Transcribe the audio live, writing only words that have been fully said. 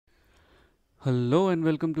Hello and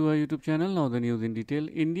welcome to our YouTube channel. Now the news in detail.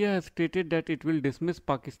 India has stated that it will dismiss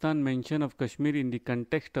Pakistan mention of Kashmir in the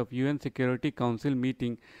context of UN Security Council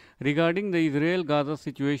meeting regarding the Israel-Gaza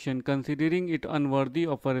situation, considering it unworthy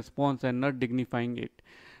of a response and not dignifying it.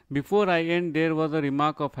 Before I end, there was a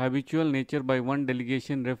remark of habitual nature by one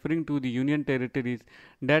delegation referring to the Union territories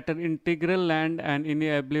that are integral land and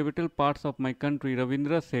inalienable parts of my country,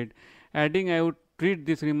 Ravindra said, adding, I would treat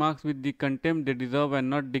these remarks with the contempt they deserve and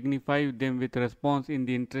not dignify them with response in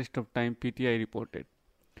the interest of time, PTI reported.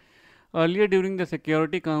 Earlier during the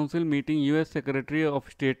Security Council meeting, US Secretary of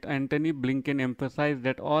State Antony Blinken emphasized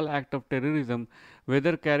that all acts of terrorism,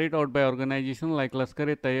 whether carried out by organizations like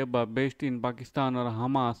Lashkar-e-Taiba based in Pakistan or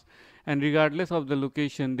Hamas, and regardless of the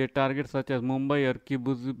location they target such as Mumbai or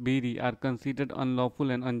Kibbutz Be'eri, are considered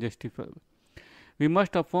unlawful and unjustifiable. We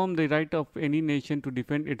must affirm the right of any nation to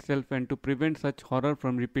defend itself and to prevent such horror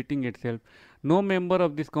from repeating itself. No member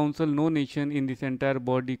of this council, no nation in this entire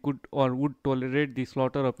body could or would tolerate the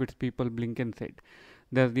slaughter of its people, Blinken said.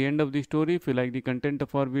 That's the end of the story. If you like the content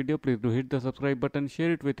of our video, please do hit the subscribe button,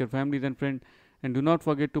 share it with your families and friends, and do not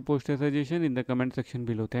forget to post a suggestion in the comment section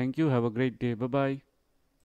below. Thank you. Have a great day. Bye-bye.